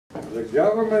The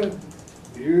government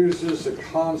uses the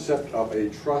concept of a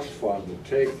trust fund to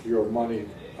take your money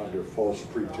under false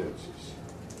pretenses.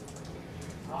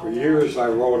 For years I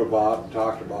wrote about and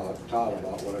taught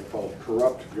about what I call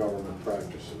corrupt government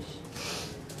practices,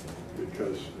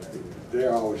 because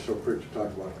they're always so quick to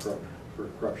talk about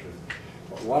corruption.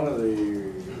 But one of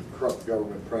the corrupt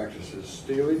government practices is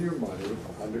stealing your money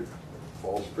under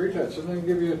false pretense. And then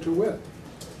give you a to-wit.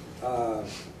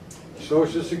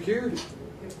 Social Security.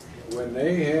 When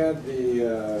they had the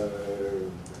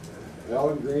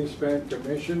Alan Greenspan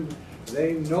Commission,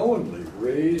 they knowingly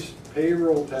raised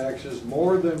payroll taxes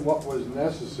more than what was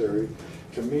necessary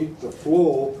to meet the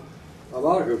flow of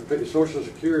outgo. Social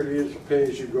Security is a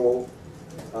pay-as-you-go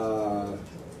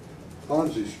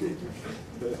Ponzi scheme,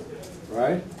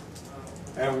 right?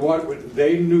 And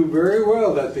they knew very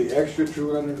well that the extra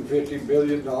 $250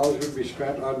 billion would be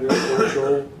spent on their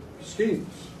social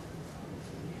schemes.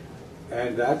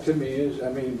 And that to me is,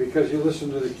 I mean, because you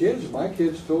listen to the kids, my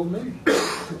kids told me,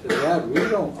 Dad,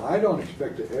 I don't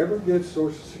expect to ever get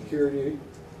Social Security,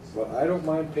 but I don't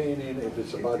mind paying in if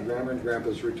it's about Grandma and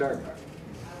Grandpa's retirement.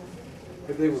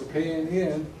 If they were paying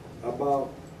in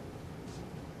about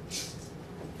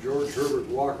George Herbert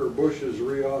Walker Bush's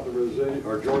reauthorization,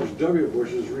 or George W.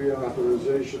 Bush's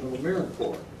reauthorization of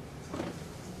AmeriCorps,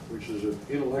 which is an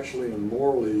intellectually and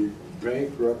morally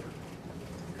bankrupt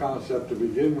concept to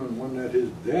begin with, one that his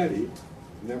daddy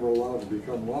never allowed to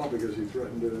become law because he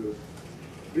threatened to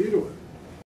veto it.